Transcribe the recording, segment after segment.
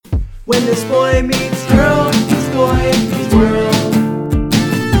When this boy meets girl, this boy meets world.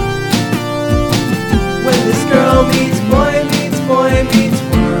 When this girl meets boy meets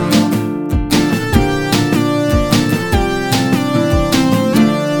world.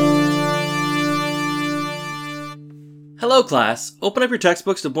 Hello class, open up your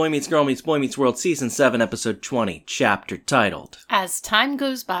textbooks to Boy Meets Girl Meets Boy Meets World Season 7 Episode 20, chapter titled As Time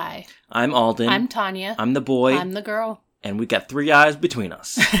Goes By. I'm Alden. I'm Tanya. I'm the boy. I'm the girl. And we got 3 eyes between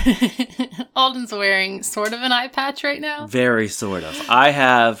us. Alden's wearing sort of an eye patch right now. Very sort of. I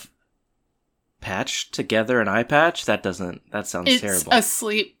have patched together an eye patch. That sounds terrible.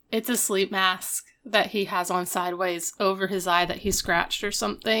 It's a sleep mask that he has on sideways over his eye that he scratched or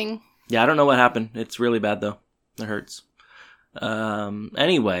something. Yeah, I don't know what happened. It's really bad though. It hurts.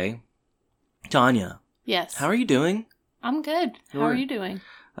 Anyway, Tanya. Yes. How are you doing? I'm good. How are you doing?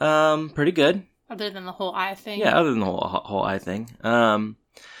 Pretty good. Other than the whole eye thing? Yeah, other than the whole eye thing.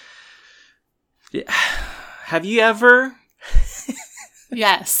 Have you ever...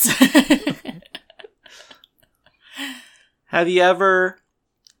 Yes. Have you ever...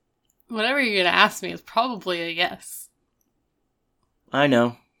 Whatever you're going to ask me is probably a yes. I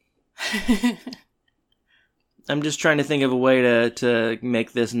know. I'm just trying to think of a way to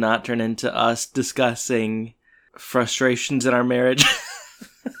make this not turn into us discussing frustrations in our marriage.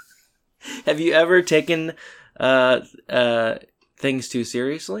 Have you ever taken things too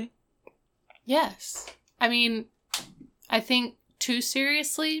seriously? Yes. I mean, I think too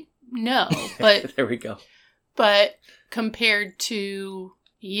seriously? No. But there we go. But compared to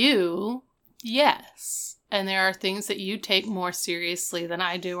you, yes. And there are things that you take more seriously than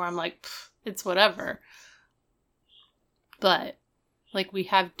I do where I'm like, it's whatever. But, like, we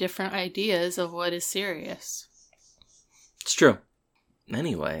have different ideas of what is serious. It's true.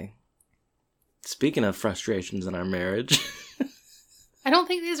 Anyway, speaking of frustrations in our marriage... I don't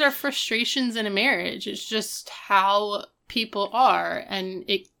think these are frustrations in a marriage. It's just how people are. And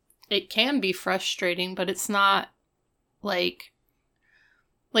it can be frustrating, but it's not like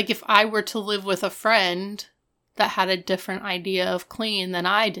if I were to live with a friend that had a different idea of clean than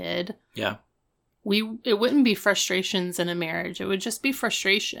I did. Yeah. It wouldn't be frustrations in a marriage. It would just be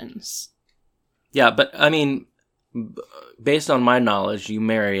frustrations. Yeah, but I mean, based on my knowledge, you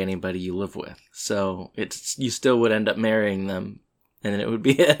marry anybody you live with. So you still would end up marrying them. And then it would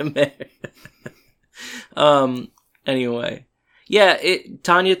be a marriage. Anyway. Yeah,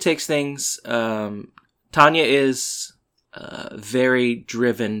 Tanya takes things... Tanya is very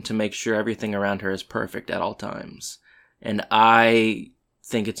driven to make sure everything around her is perfect at all times. And I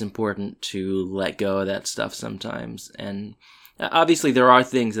think it's important to let go of that stuff sometimes. And obviously there are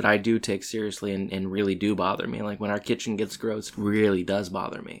things that I do take seriously and really do bother me. Like when our kitchen gets gross, it really does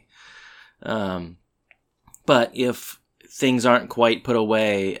bother me. But if things aren't quite put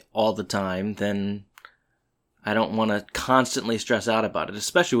away all the time, then I don't want to constantly stress out about it,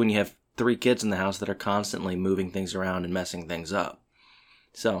 especially when you have 3 kids in the house that are constantly moving things around and messing things up.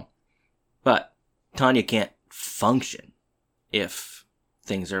 So, but Tanya can't function if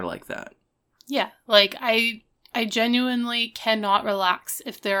things are like that. Yeah, like I genuinely cannot relax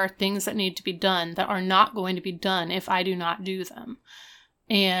if there are things that need to be done that are not going to be done if I do not do them.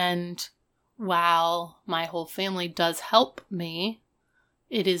 And while my whole family does help me,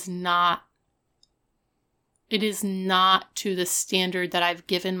 it is not to the standard that I've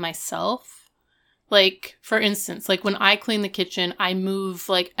given myself. Like, for instance, like when I clean the kitchen, I move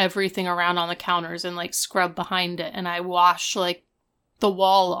like everything around on the counters and like scrub behind it. And I wash like the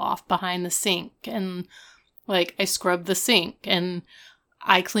wall off behind the sink. And like I scrub the sink and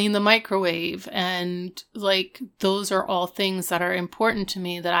I clean the microwave. And like those are all things that are important to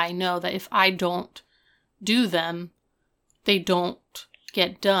me that I know that if I don't do them, they don't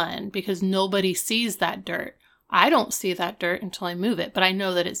get done because nobody sees that dirt. I don't see that dirt until I move it, but I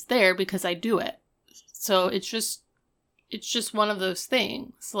know that it's there because I do it. So it's just one of those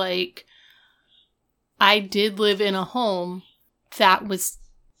things. Like, I did live in a home that was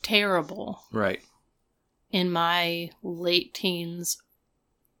terrible. Right. In my late teens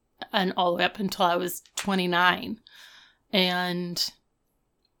and all the way up until I was 29. And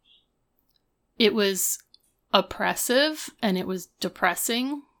it was oppressive and it was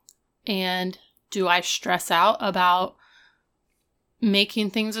depressing. And do I stress out about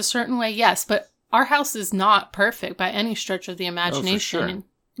making things a certain way? Yes, but our house is not perfect by any stretch of the imagination. Oh, for sure.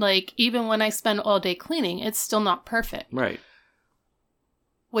 Like, even when I spend all day cleaning, it's still not perfect. Right.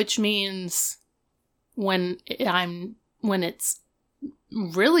 Which means when it's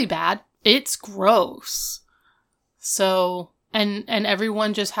really bad, it's gross. So And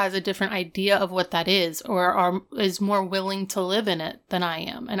everyone just has a different idea of what that is, or is more willing to live in it than I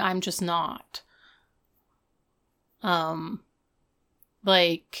am, and I'm just not.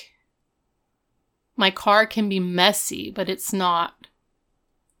 Like, my car can be messy, but it's not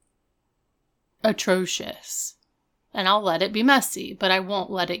atrocious. And I'll let it be messy, but I won't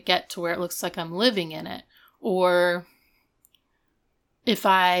let it get to where it looks like I'm living in it. Or if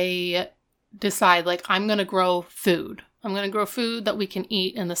I decide, like, I'm going to grow food. I'm going to grow food that we can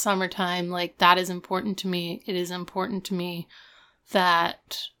eat in the summertime. Like, that is important to me. It is important to me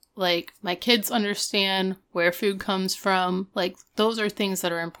that, like, my kids understand where food comes from. Like, those are things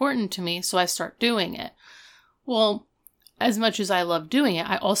that are important to me, so I start doing it. Well, as much as I love doing it,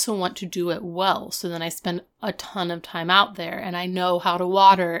 I also want to do it well. So then I spend a ton of time out there, and I know how to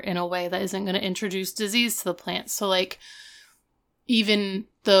water in a way that isn't going to introduce disease to the plants. So, like, even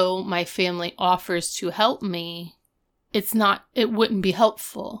though my family offers to help me, it wouldn't be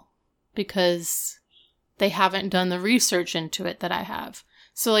helpful because they haven't done the research into it that I have.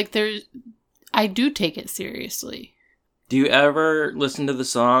 So, like, I do take it seriously. Do you ever listen to the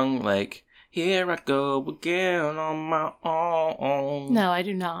song, like, here I go again on my own? No, I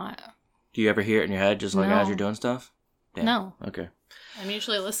do not. Do you ever hear it in your head just like No. as you're doing stuff? Yeah. No. Okay. I'm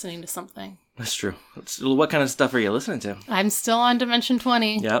usually listening to something. That's true. What kind of stuff are you listening to? I'm still on Dimension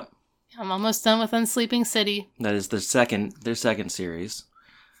 20. Yep. I'm almost done with Unsleeping City. That is their second series.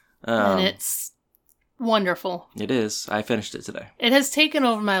 And it's wonderful. It is. I finished it today. It has taken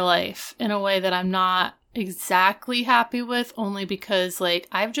over my life in a way that I'm not exactly happy with, only because, like,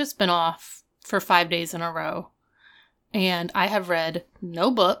 I've just been off for 5 days in a row. And I have read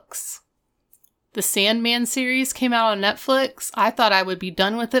no books. The Sandman series came out on Netflix. I thought I would be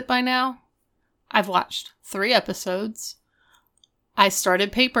done with it by now. I've watched 3 episodes. I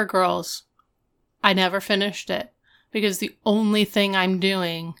started Paper Girls. I never finished it because the only thing I'm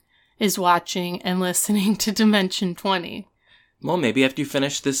doing is watching and listening to Dimension 20. Well, maybe after you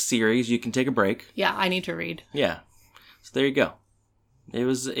finish this series, you can take a break. Yeah, I need to read. Yeah. So there you go.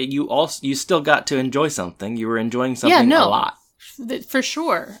 You still got to enjoy something. You were enjoying something a lot. For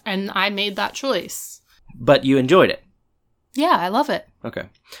sure. And I made that choice. But you enjoyed it. Yeah, I love it. Okay.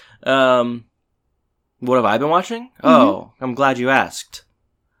 What have I been watching? Mm-hmm. Oh, I'm glad you asked.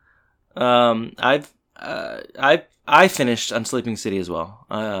 I finished Unsleeping City as well.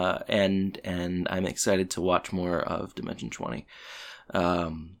 And I'm excited to watch more of Dimension 20.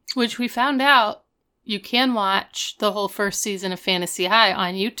 Which we found out you can watch the whole first season of Fantasy High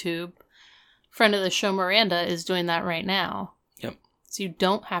on YouTube. Friend of the show Miranda is doing that right now. Yep. So you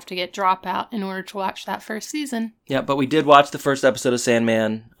don't have to get Dropout in order to watch that first season. Yeah, but we did watch the first episode of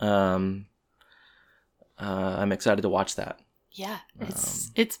Sandman. I'm excited to watch that. Yeah,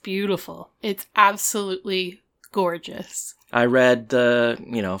 it's beautiful. It's absolutely gorgeous. I read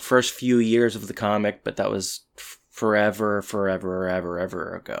the first few years of the comic, but that was forever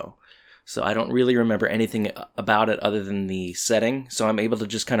ago. So I don't really remember anything about it other than the setting. So I'm able to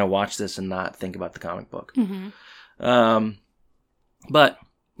just kind of watch this and not think about the comic book. Mm-hmm. But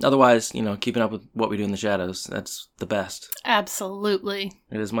otherwise, keeping up with What We Do in the Shadows, that's the best. Absolutely.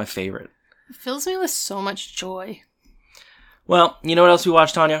 It is my favorite. It fills me with so much joy. Well, you know what else we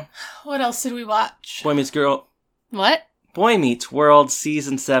watched, Tanya? What else did we watch? Boy Meets Girl. What? Boy Meets World,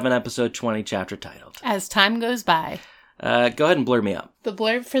 Season 7, Episode 20, Chapter titled. As time goes by. Go ahead and blur me up. The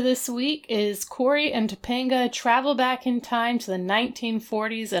blurb for this week is Corey and Topanga travel back in time to the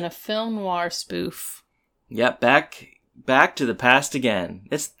 1940s in a film noir spoof. Yep, back to the past again.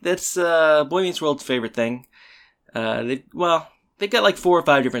 It's Boy Meets World's favorite thing. They've got like 4 or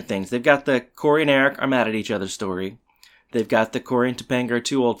 5 different things. They've got the Corey and Eric are mad at each other story. They've got the Corey and Topanga are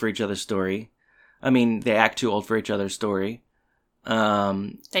too old for each other story. I mean, they act too old for each other story.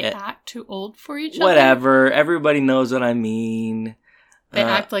 They act too old for each other? Whatever. Everybody knows what I mean. They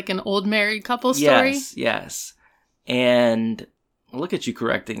act like an old married couple story? Yes. And look at you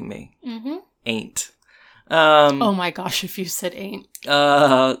correcting me. Mm-hmm. Ain't. Oh my gosh, if you said ain't.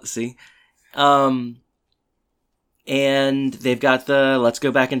 See. And they've got the Let's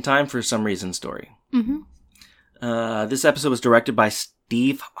Go Back in Time for Some Reason story. Mm-hmm. This episode was directed by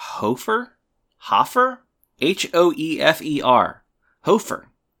Steve Hofer? Hofer? Hoefer. Hofer.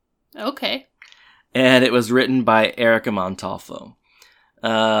 Okay. And it was written by Erica Montalvo.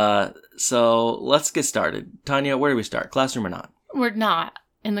 So let's get started. Tanya, where do we start? Classroom or not? We're not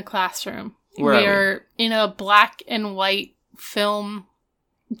in the classroom. We're in a black and white film.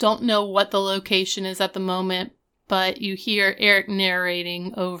 Don't know what the location is at the moment, but you hear Eric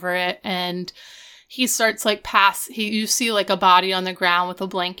narrating over it, and he starts like you see like a body on the ground with a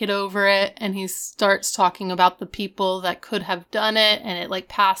blanket over it, and he starts talking about the people that could have done it, and it like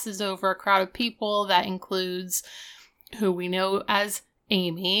passes over a crowd of people that includes who we know as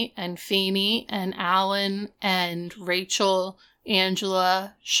Amy and Feeney and Alan and Rachel,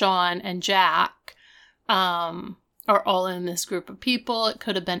 Angela, Sean, and Jack are all in this group of people. It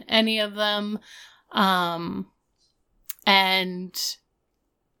could have been any of them. And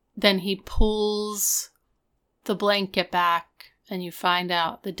then he pulls the blanket back, and you find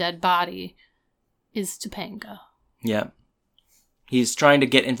out the dead body is Topanga. Yeah. He's trying to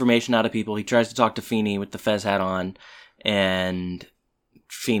get information out of people. He tries to talk to Feeney with the Fez hat on, and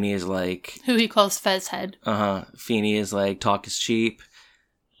Feeney is like... Who he calls Fez Head. Feeney is like, talk is cheap.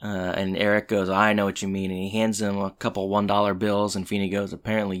 And Eric goes, I know what you mean. And he hands him a couple $1 bills, and Feeney goes,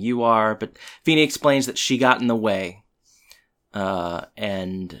 apparently you are. But Feeney explains that she got in the way.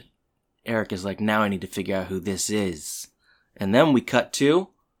 And Eric is like, now I need to figure out who this is. And then we cut to...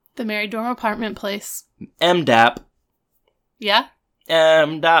 the Mary Dorm apartment place. MDAP. Yeah?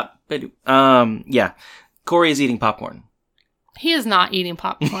 MDAP. Yeah. Corey is eating popcorn. He is not eating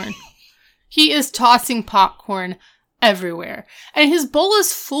popcorn. He is tossing popcorn everywhere. And his bowl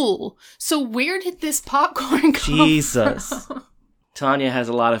is full. So where did this popcorn come Jesus. from? Tanya has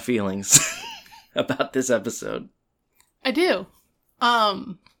a lot of feelings about this episode. I do.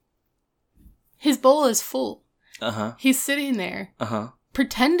 His bowl is full. Uh-huh. He's sitting there. Uh-huh.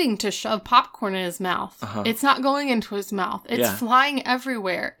 Pretending to shove popcorn in his mouth. Uh-huh. It's not going into his mouth. It's flying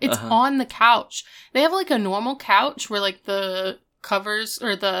everywhere. It's on the couch. They have like a normal couch where like the covers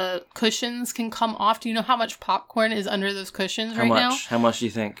or the cushions can come off. Do you know how much popcorn is under those cushions right now? How much do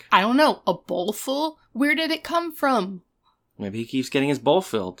you think? I don't know. A bowl full? Where did it come from? Maybe he keeps getting his bowl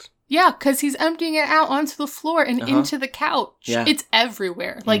filled. Yeah, because he's emptying it out onto the floor and into the couch. Yeah. It's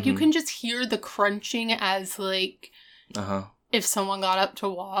everywhere. Like, you can just hear the crunching as, like, if someone got up to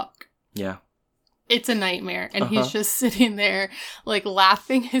walk. Yeah. It's a nightmare. And he's just sitting there, like,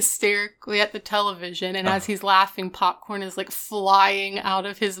 laughing hysterically at the television. And as he's laughing, popcorn is, like, flying out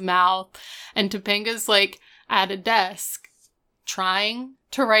of his mouth. And Topanga's, like, at a desk trying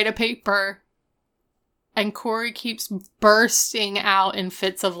to write a paper. And Corey keeps bursting out in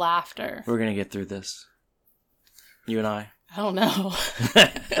fits of laughter. We're going to get through this. You and I. I don't know.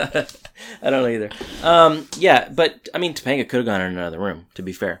 I don't know either. Yeah, but, I mean, Topanga could have gone in another room, to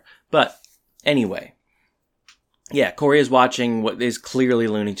be fair. But, anyway. Yeah, Corey is watching what is clearly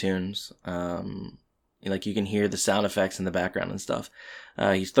Looney Tunes. Like, you can hear the sound effects in the background and stuff.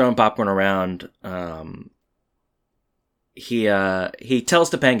 He's throwing popcorn around. He tells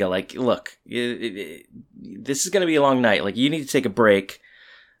Topanga, like, look, this is going to be a long night. Like, you need to take a break.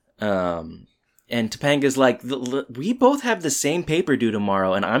 And Topanga's like, we both have the same paper due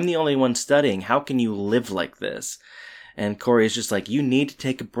tomorrow, and I'm the only one studying. How can you live like this? And Corey is just like, you need to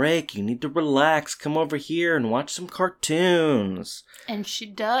take a break. You need to relax. Come over here and watch some cartoons. And she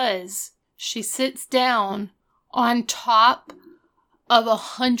does. She sits down on top of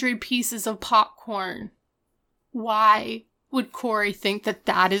 100 pieces of popcorn. Why would Corey think that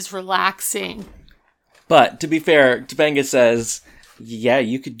that is relaxing? But, to be fair, Topanga says, yeah,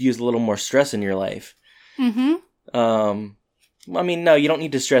 you could use a little more stress in your life. Mm-hmm. I mean, no, you don't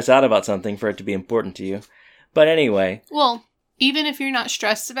need to stress out about something for it to be important to you. But anyway. Well, even if you're not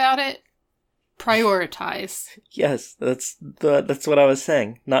stressed about it, prioritize. Yes, that's what I was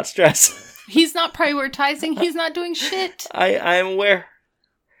saying. Not stress. He's not prioritizing. He's not doing shit. I'm aware.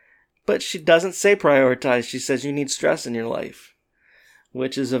 But she doesn't say prioritize. She says you need stress in your life,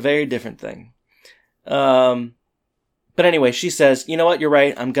 which is a very different thing. But anyway, she says, you know what? You're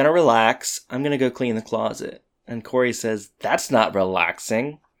right. I'm going to relax. I'm going to go clean the closet. And Corey says, that's not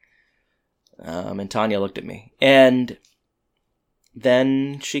relaxing. And Tanya looked at me. And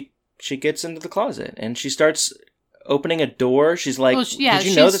then she gets into the closet and she starts opening a door. She's like, did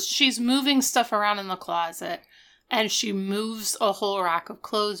you know that? She's moving stuff around in the closet. And she moves a whole rack of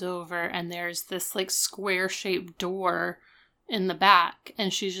clothes over, and there's this, like, square-shaped door in the back.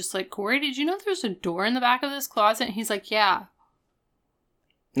 And she's just like, Corey, did you know there's a door in the back of this closet? And he's like, yeah.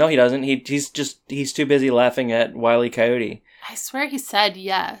 No, he doesn't. He's too busy laughing at Wile E. Coyote. I swear he said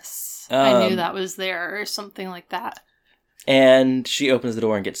yes. I knew that was there, or something like that. And she opens the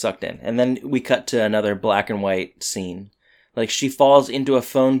door and gets sucked in. And then we cut to another black and white scene. Like, she falls into a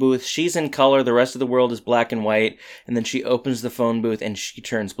phone booth. She's in color. The rest of the world is black and white. And then she opens the phone booth and she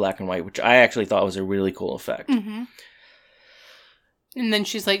turns black and white, which I actually thought was a really cool effect. Mm-hmm. And then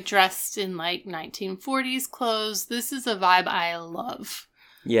she's, like, dressed in, like, 1940s clothes. This is a vibe I love.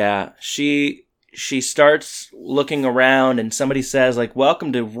 Yeah, she she starts looking around, and somebody says, like,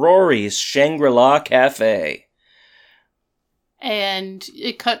 welcome to Rory's Shangri-La Cafe. And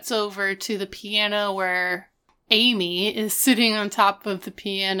it cuts over to the piano where Amy is sitting on top of the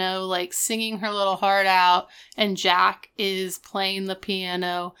piano, like singing her little heart out, and Jack is playing the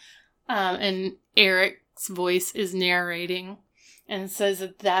piano, and Eric's voice is narrating, and says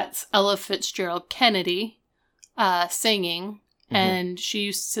that that's Ella Fitzgerald Kennedy singing, and she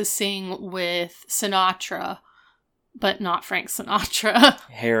used to sing with Sinatra, but not Frank Sinatra.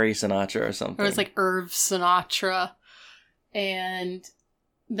 Harry Sinatra or something. Or it was like Irv Sinatra. And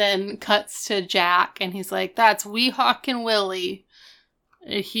then cuts to Jack, and he's like, that's Weehawken Willie.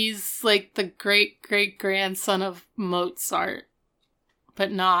 He's like the great-great-grandson of Mozart,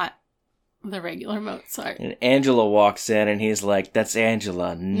 but not the regular Mozart. And Angela walks in, and he's like, that's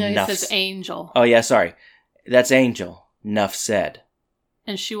Angela. No, he says Angel. Oh, yeah, sorry. That's Angel. Nuff said.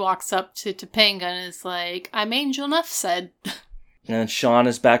 And she walks up to Topanga and is like, I'm Angel Nuff said. And then Sean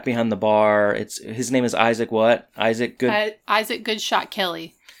is back behind the bar. His name is Isaac what? Isaac Goodshot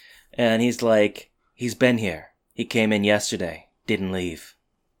Kelly. And he's like, he's been here. He came in yesterday. Didn't leave.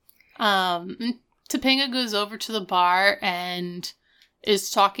 Topanga goes over to the bar and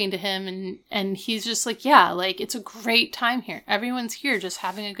is talking to him, and he's just like, yeah, like, it's a great time here. Everyone's here just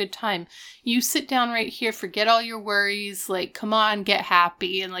having a good time. You sit down right here, forget all your worries, like, come on, get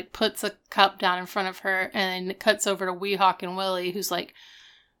happy, and, like, puts a cup down in front of her, and it cuts over to Weehawken Willie, who's like,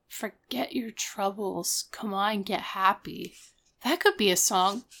 forget your troubles, come on, get happy. That could be a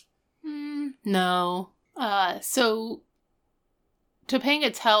song. No. So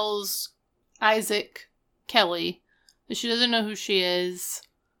Topanga tells Isaac Kelly that she doesn't know who she is.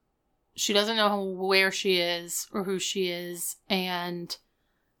 She doesn't know where she is or who she is. And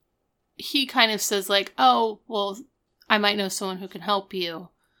he kind of says like, oh, well, I might know someone who can help you.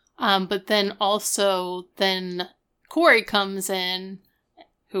 But then Corey comes in,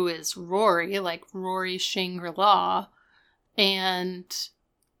 who is Rory, like Rory Shangri-La. And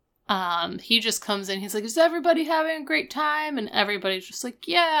he just comes in. He's like, is everybody having a great time? And everybody's just like,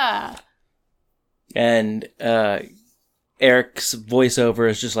 yeah. And Eric's voiceover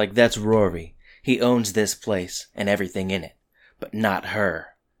is just like, that's Rory. He owns this place and everything in it. But not her.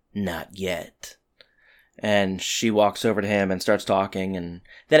 Not yet. And she walks over to him and starts talking. And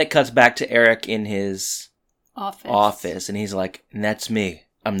then it cuts back to Eric in his office. And he's like, and that's me.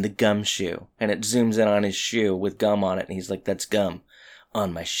 I'm the gumshoe. And it zooms in on his shoe with gum on it. And he's like, that's gum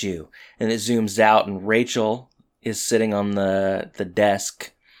on my shoe. And it zooms out, and Rachel is sitting on the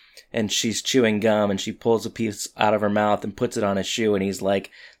desk, and she's chewing gum, and she pulls a piece out of her mouth and puts it on his shoe, and he's like,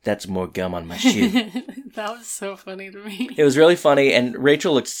 that's more gum on my shoe. That was so funny to me. It was really funny, and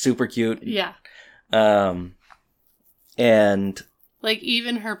Rachel looks super cute. Yeah. And like,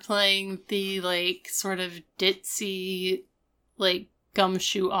 even her playing the, like, sort of ditzy, like,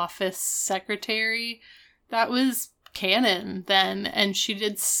 gumshoe office secretary, that was canon then, and she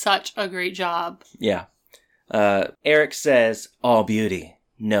did such a great job. Yeah. Eric says, all beauty,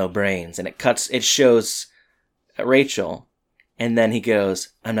 no brains, and it shows Rachel, and then he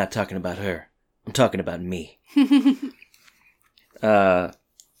goes, I'm not talking about her, I'm talking about me. And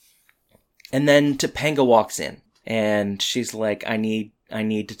then Topanga walks in, and she's like, I need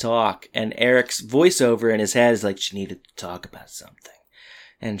to talk, and Eric's voiceover in his head is like, she needed to talk about something,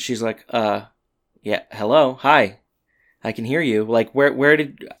 and she's like, yeah, hello, hi, I can hear you. Like, where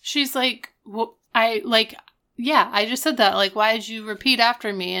did... She's like, well, I just said that. Like, why did you repeat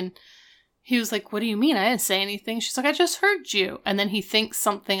after me? And he was like, what do you mean? I didn't say anything. She's like, I just heard you. And then he thinks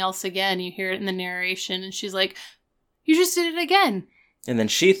something else again. You hear it in the narration. And she's like, you just did it again. And then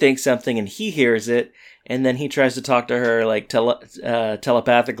she thinks something, and he hears it. And then he tries to talk to her, like,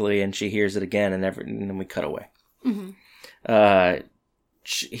 telepathically, and she hears it again. And then we cut away. Mm-hmm.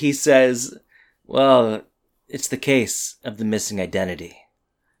 He says, well... it's the case of the missing identity.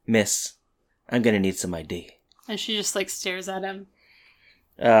 Miss, I'm gonna need some ID. And she just, like, stares at him.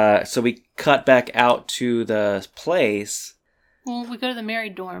 So we cut back out to the place. Well, we go to the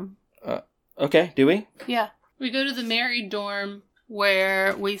married dorm. Okay, do we? Yeah. We go to the married dorm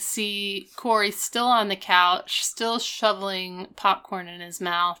where we see Corey still on the couch, still shoveling popcorn in his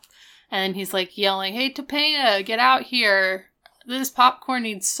mouth. And he's, like, yelling, hey, Topanga, get out here. This popcorn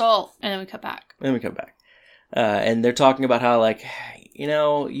needs salt. And then we cut back. And they're talking about how, like, you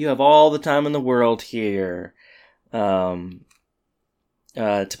know, you have all the time in the world here. Topanga's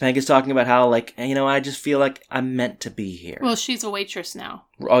talking about how, like, you know, I just feel like I'm meant to be here. Well, she's a waitress now.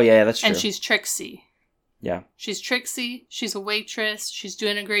 Oh, yeah, that's true. And she's Trixie. Yeah. She's Trixie. She's a waitress. She's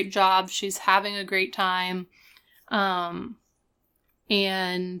doing a great job. She's having a great time. And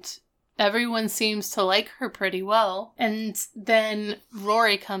everyone seems to like her pretty well. And then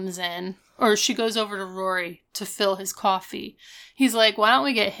Rory comes in, or she goes over to Rory to fill his coffee. He's like, why don't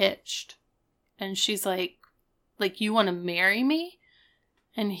we get hitched? And she's like, you want to marry me?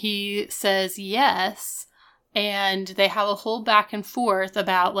 And he says yes. And they have a whole back and forth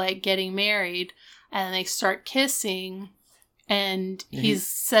about, like, getting married. And they start kissing. And he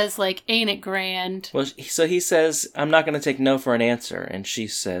says, like, ain't it grand? Well, so he says, I'm not going to take no for an answer. And she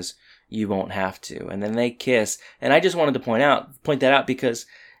says, you won't have to. And then they kiss. And I just wanted to point that out because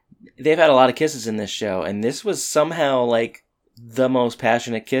they've had a lot of kisses in this show. And this was somehow, like, the most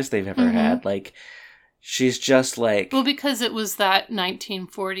passionate kiss they've ever had. Like, she's just like... Well, because it was that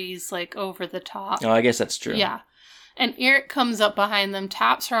 1940s, like, over the top. Oh, I guess that's true. Yeah. And Eric comes up behind them,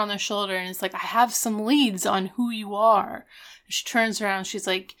 taps her on the shoulder, and is like, I have some leads on who you are. She turns around, she's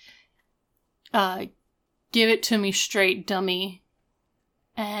like, give it to me straight, dummy.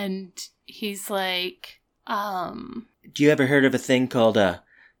 And he's like, Do you ever heard of a thing called a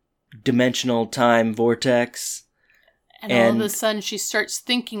dimensional time vortex? And all of a sudden she starts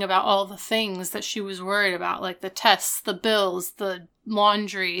thinking about all the things that she was worried about, like the tests, the bills, the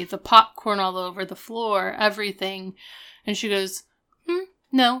laundry, the popcorn all over the floor, everything. And she goes,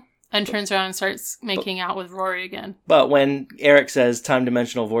 no. And turns around and starts making out with Rory again. But when Eric says time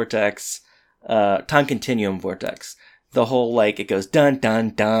dimensional vortex, time continuum vortex, the whole, like, it goes dun,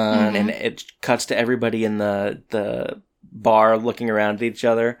 dun, dun, and it cuts to everybody in the bar looking around at each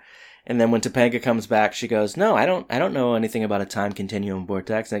other. And then when Topanga comes back, she goes, no, I don't know anything about a time continuum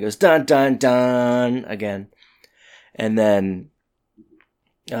vortex. And it goes dun, dun, dun again. And then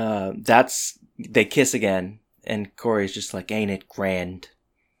they kiss again. And Corey's just like, ain't it grand?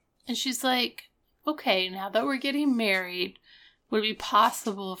 And she's like, okay, now that we're getting married, would it be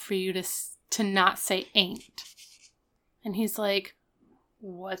possible for you to not say ain't? And he's like,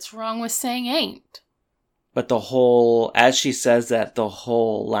 what's wrong with saying ain't? But as she says that, the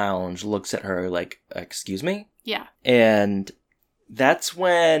whole lounge looks at her like, excuse me? Yeah. And that's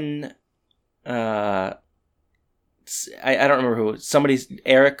when, I don't remember who,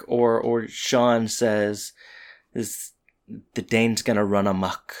 Eric or Sean says, the Dane's gonna run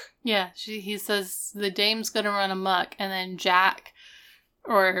amok. Yeah, he says, the dame's gonna run amok, and then Jack,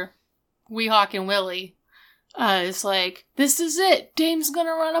 or Weehawk and Willie, is like, this is it, dame's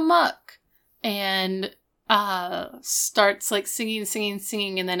gonna run amok, and starts, like,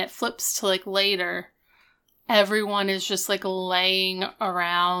 singing, and then it flips to, like, later. Everyone is just, like, laying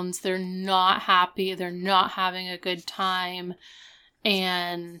around, they're not happy, they're not having a good time,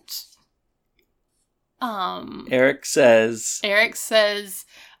 and... Eric says,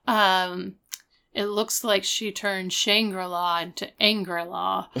 it looks like she turned Shangri-La into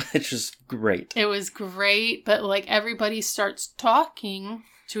Angri-La. Which is great. It was great, but, like, everybody starts talking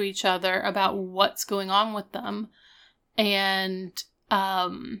to each other about what's going on with them. And,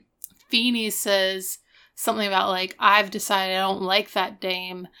 Feeny says something about, like, I've decided I don't like that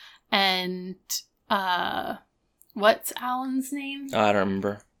dame. And, what's Alan's name? I don't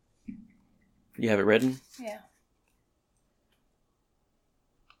remember. You have it written? Yeah.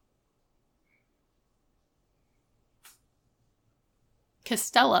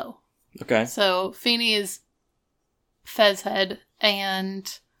 Costello. Okay. So Feeny is Fezhead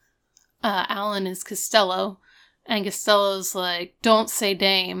and Alan is Costello. And Costello's like, don't say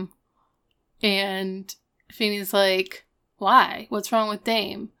dame. And Feeny's like, why? What's wrong with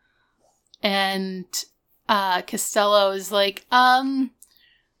dame? And Costello is like,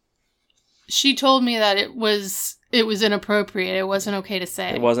 she told me that it was inappropriate. It wasn't okay to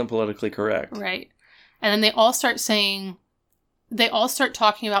say. It wasn't politically correct. Right. And then they all start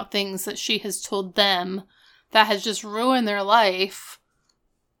talking about things that she has told them that has just ruined their life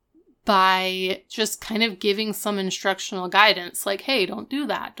by just kind of giving some instructional guidance. Like, hey, don't do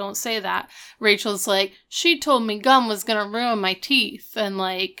that. Don't say that. Rachel's like, she told me gum was going to ruin my teeth. And,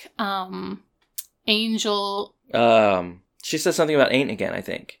 like, Angel... she said something about ain't again, I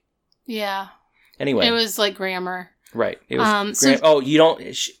think. Yeah. Anyway. It was, like, grammar. Right. It was you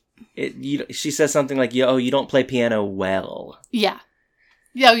don't... She says something like, you don't play piano well. Yeah.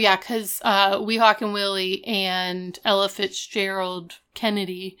 Yeah, because Weehawk and Willie and Ella Fitzgerald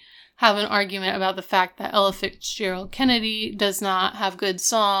Kennedy have an argument about the fact that Ella Fitzgerald Kennedy does not have good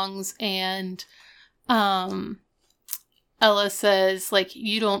songs, and Ella says, like,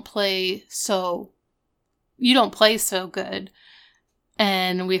 you don't play so good.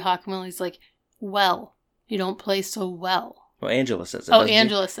 And Weehawk and Willie's like, well, you don't play so well. Well, Angela says it.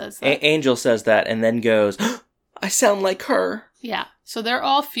 Angela says that. Angel says that and then goes, I sound like her. Yeah. So they're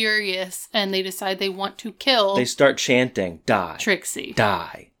all furious and they decide they want to kill... They start chanting, die. Trixie.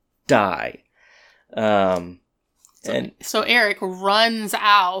 Die. die. So Eric runs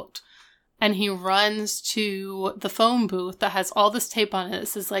out and he runs to the phone booth that has all this tape on it. It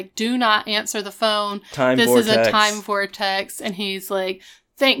says, like, do not answer the phone. This is a time vortex. And he's like,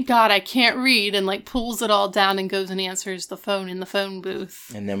 thank God I can't read, and like pulls it all down and goes and answers the phone in the phone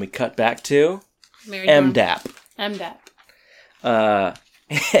booth. And then we cut back to MDAP.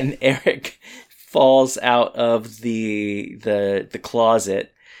 And Eric falls out of the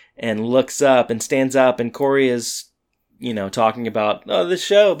closet and looks up and stands up, and Corey is, talking about, the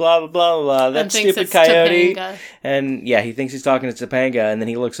show, blah, blah, blah, blah, that stupid coyote. Topanga. And yeah, he thinks he's talking to Topanga, and then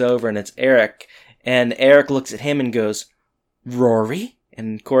he looks over and it's Eric. And Eric looks at him and goes, Rory?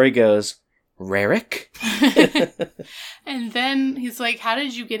 And Corey goes, Rarick? And then he's like, how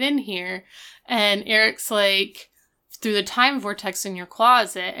did you get in here? And Eric's like, through the time vortex in your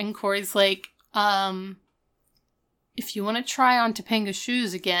closet. And Corey's like, if you want to try on Topanga's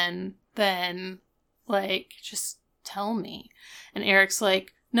shoes again, then, like, just tell me. And Eric's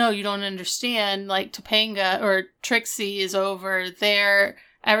like, no, you don't understand. Like, Topanga or Trixie is over there.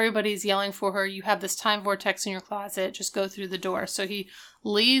 Everybody's yelling for her. You have this time vortex in your closet. Just go through the door. So he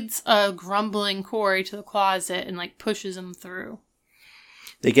leads a grumbling Corey to the closet and, like, pushes him through.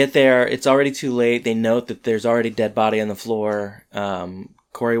 They get there. It's already too late. They note that there's already a dead body on the floor.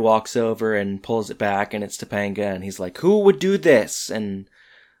 Corey walks over and pulls it back, and it's Topanga, and he's like, who would do this? And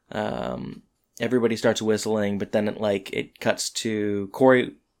everybody starts whistling, but then it cuts to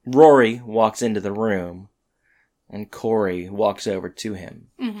Rory walks into the room, and Corey walks over to him.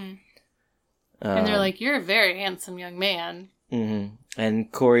 Mm-hmm. And they're like, you're a very handsome young man. Mm-hmm.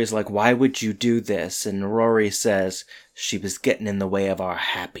 And Corey's like, why would you do this? And Rory says, she was getting in the way of our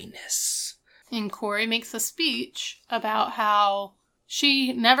happiness. And Corey makes a speech about how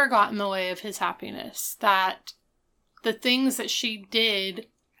she never got in the way of his happiness. That the things that she did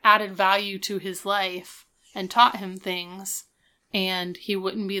added value to his life and taught him things. And he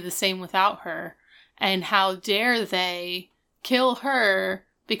wouldn't be the same without her. And how dare they kill her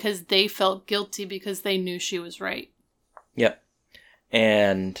because they felt guilty because they knew she was right. Yep.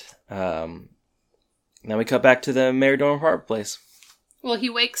 And now we cut back to the Mary Dorman Park place. Well,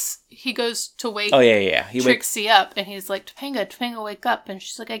 he goes to wake Trixie up, and he's like, Topanga, wake up. And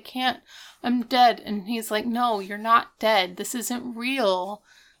she's like, I can't, I'm dead. And he's like, no, you're not dead. This isn't real.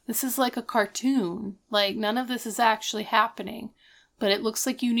 This is like a cartoon. Like, none of this is actually happening. But it looks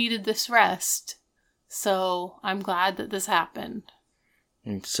like you needed this rest. So I'm glad that this happened.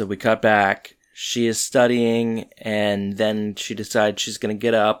 And so we cut back. She is studying, and then she decides she's going to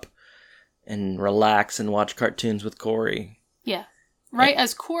get up and relax and watch cartoons with Corey. Yeah. Right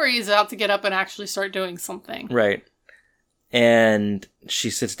as Corey is about to get up and actually start doing something. Right. And she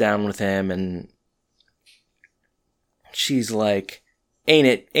sits down with him, and she's like,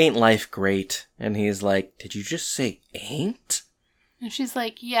 ain't life great? And he's like, did you just say ain't? And she's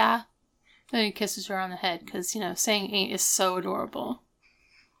like, yeah. Then he kisses her on the head, because, saying ain't is so adorable.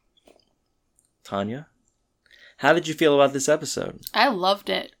 Tanya, how did you feel about this episode? I loved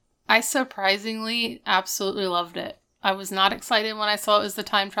it. I surprisingly absolutely loved it. I was not excited when I saw it was the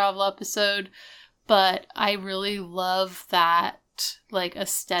time travel episode, but I really love that,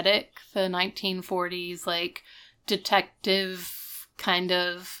 aesthetic, the 1940s, detective kind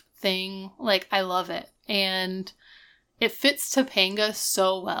of thing. I love it. And it fits Topanga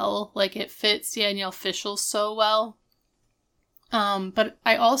so well. It fits Danielle Fishel so well. But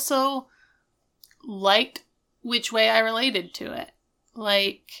I also liked which way I related to it.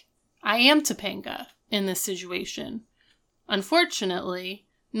 I am Topanga in this situation. Unfortunately,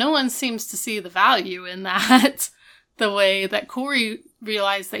 no one seems to see the value in that the way that Corey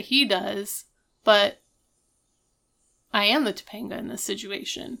realized that he does, but I am the Topanga in this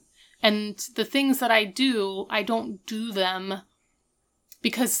situation. And the things that I don't do them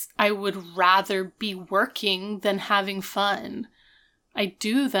because I would rather be working than having fun. I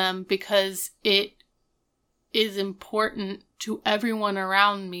do them because it is important to everyone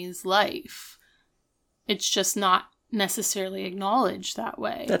around me's life. It's just not necessarily acknowledged that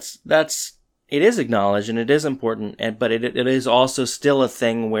way. It is acknowledged and it is important, but it is also still a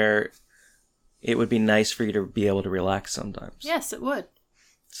thing where it would be nice for you to be able to relax sometimes. Yes, it would.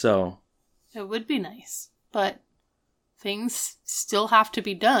 So. It would be nice, but things still have to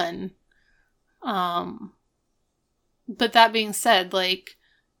be done. But that being said,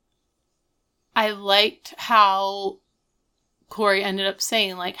 I liked how Corey ended up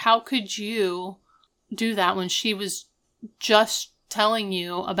saying, how could you do that when she was just telling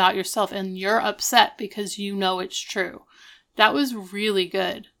you about yourself and you're upset because you know it's true? That was really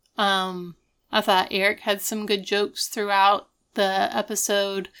good. I thought Eric had some good jokes throughout the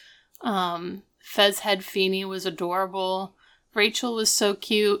episode. Fez Head Feeney was adorable. Rachel was so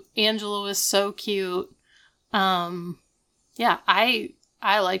cute. Angela was so cute. Yeah, I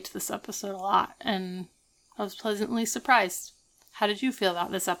liked this episode a lot, and I was pleasantly surprised. How did you feel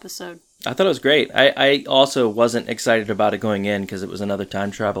about this episode? I thought it was great. I also wasn't excited about it going in because it was another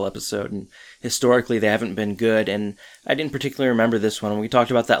time travel episode, and historically they haven't been good, and I didn't particularly remember this one. We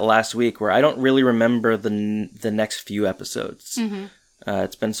talked about that last week, where I don't really remember the next few episodes. Mm-hmm.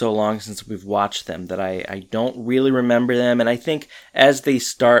 It's been so long since we've watched them that I don't really remember them, and I think as they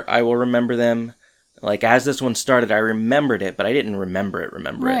start, I will remember them. Like, as this one started, I remembered it, but I didn't remember it.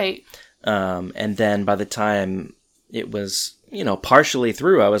 Right. And then by the time it was, partially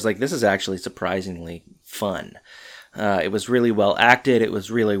through, I was like, this is actually surprisingly fun. It was really well acted. It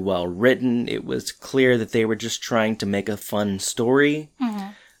was really well written. It was clear that they were just trying to make a fun story. Mm-hmm.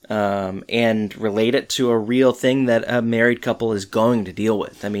 And relate it to a real thing that a married couple is going to deal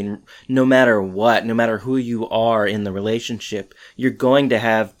with. I mean, no matter what, no matter who you are in the relationship, you're going to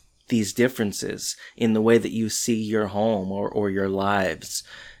have these differences in the way that you see your home or your lives.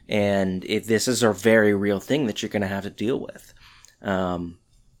 And this is a very real thing that you're going to have to deal with.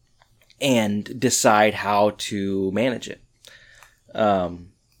 And decide how to manage it.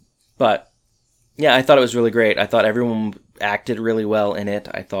 But yeah, I thought it was really great. I thought everyone acted really well in it.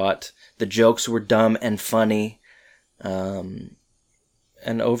 I thought the jokes were dumb and funny. And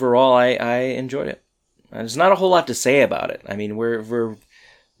overall, I enjoyed it. There's not a whole lot to say about it. I mean, we're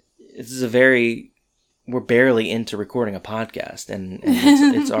barely into recording a podcast, and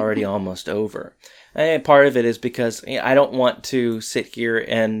it's already almost over. And part of it is because I don't want to sit here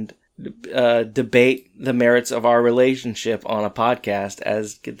and debate the merits of our relationship on a podcast,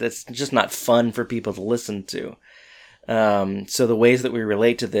 as that's just not fun for people to listen to. So the ways that we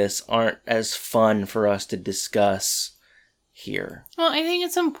relate to this aren't as fun for us to discuss here. Well, I think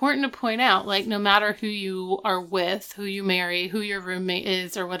it's important to point out, like, no matter who you are with, who you marry, who your roommate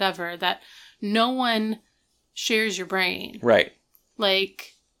is, or whatever, that no one shares your brain. Right.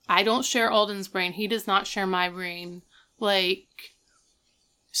 Like, I don't share Alden's brain. He does not share my brain. Like,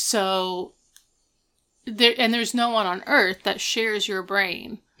 so, there's no one on earth that shares your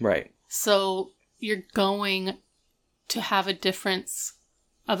brain. Right. So, you're going to have a difference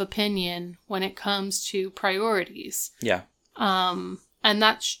of opinion when it comes to priorities. Yeah. And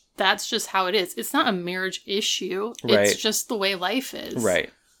that's just how it is. It's not a marriage issue. Right. It's just the way life is. Right.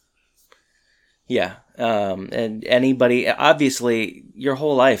 Yeah. And anybody, obviously, your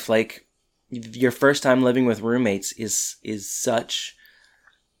whole life, like, your first time living with roommates is such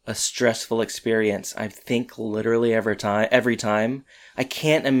a stressful experience. I think literally every time. I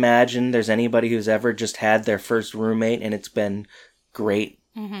can't imagine there's anybody who's ever just had their first roommate and it's been great.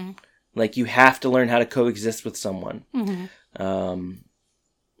 Mm-hmm. Like, you have to learn how to coexist with someone. Mm-hmm.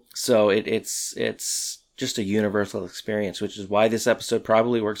 So it's just a universal experience, which is why this episode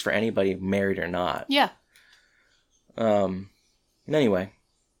probably works for anybody, married or not. Yeah. Anyway,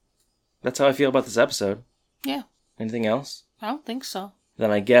 that's how I feel about this episode. Yeah. Anything else? I don't think so.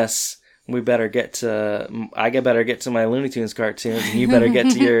 Then I guess I better get to my Looney Tunes cartoons, and you better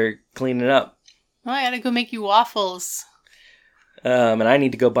get to your cleaning up. Oh, I gotta go make you waffles. And I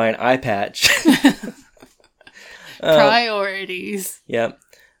need to go buy an eye patch. Priorities. Yep.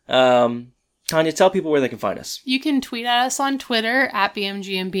 Tanya, tell people where they can find us. You can tweet at us on Twitter at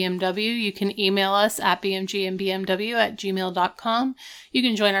BMGandBMW. You can email us at BMGandBMW@gmail.com. You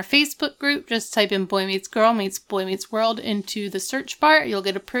can join our Facebook group. Just type in Boy Meets Girl Meets Boy Meets World into the search bar. You'll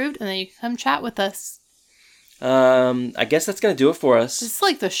get approved, and then you can come chat with us. I guess that's going to do it for us. This is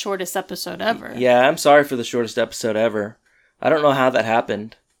like the shortest episode ever. Yeah, I'm sorry for the shortest episode ever. I don't know how that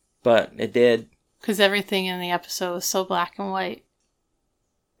happened, but it did. Because everything in the episode was so black and white.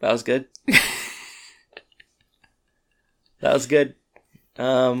 That was good. That was good.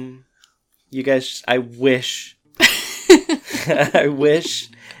 You guys, I wish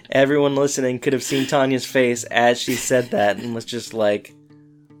everyone listening could have seen Tanya's face as she said that and was just like,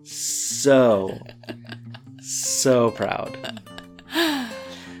 so proud.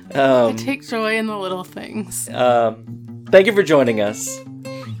 I take joy in the little things. Thank you for joining us.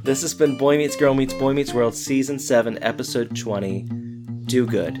 This has been Boy Meets Girl Meets Boy Meets World, Season 7, Episode 20. Do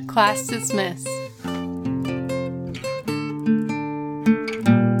good. Class dismissed.